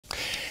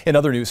In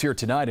other news here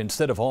tonight,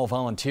 instead of all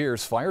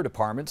volunteers, fire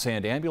departments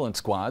and ambulance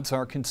squads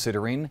are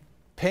considering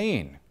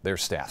paying their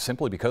staff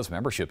simply because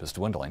membership is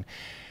dwindling.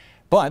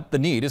 But the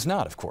need is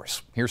not, of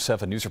course. Here's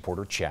 7 News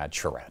reporter Chad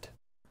Charette.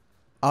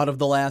 Out of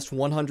the last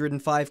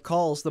 105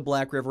 calls the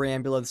Black River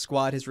Ambulance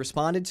Squad has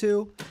responded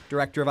to,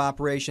 Director of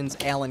Operations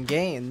Alan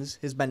Gaines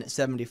has been at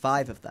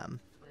 75 of them.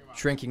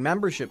 Shrinking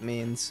membership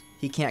means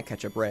he can't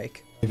catch a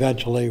break.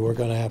 Eventually we're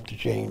going to have to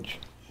change.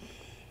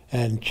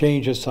 And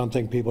change is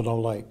something people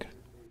don't like.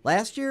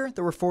 Last year,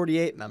 there were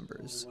 48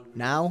 members.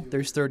 Now,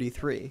 there's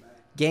 33.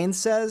 Gaines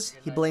says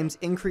he blames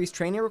increased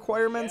training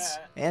requirements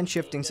and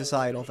shifting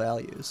societal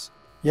values.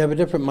 You have a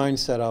different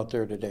mindset out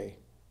there today.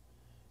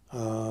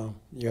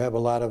 You have a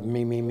lot of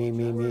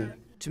me.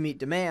 To meet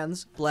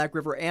demands, Black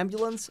River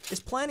Ambulance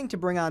is planning to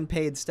bring on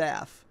paid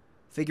staff.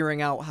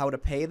 Figuring out how to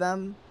pay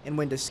them and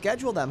when to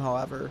schedule them,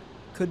 however,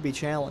 could be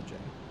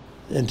challenging.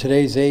 In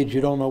today's age,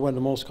 you don't know when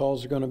the most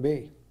calls are going to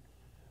be.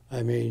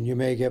 I mean, you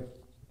may get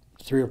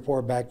 3 or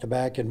 4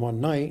 back-to-back in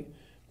one night,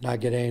 not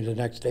get any the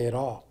next day at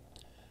all.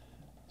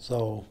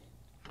 So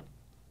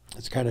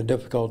it's kind of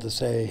difficult to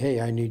say,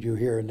 hey, I need you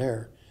here and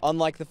there.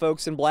 Unlike the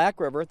folks in Black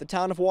River, the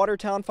town of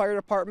Watertown Fire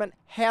Department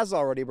has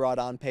already brought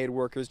on paid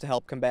workers to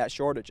help combat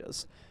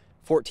shortages.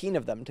 14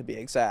 of them to be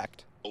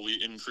exact.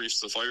 We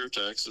increased the fire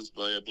taxes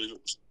by, I believe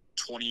it was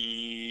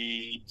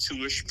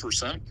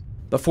 22-ish%.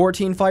 The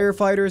 14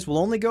 firefighters will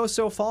only go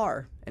so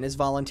far, and as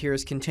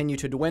volunteers continue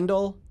to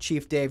dwindle,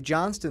 Chief Dave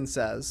Johnston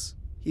says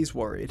he's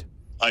worried.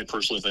 I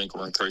personally think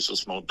we're in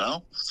crisis mode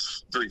now.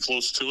 Very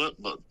close to it,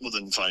 but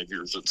within 5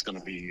 years it's going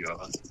to be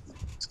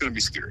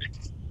scary.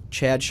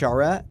 Chad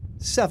Charette,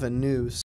 7 News.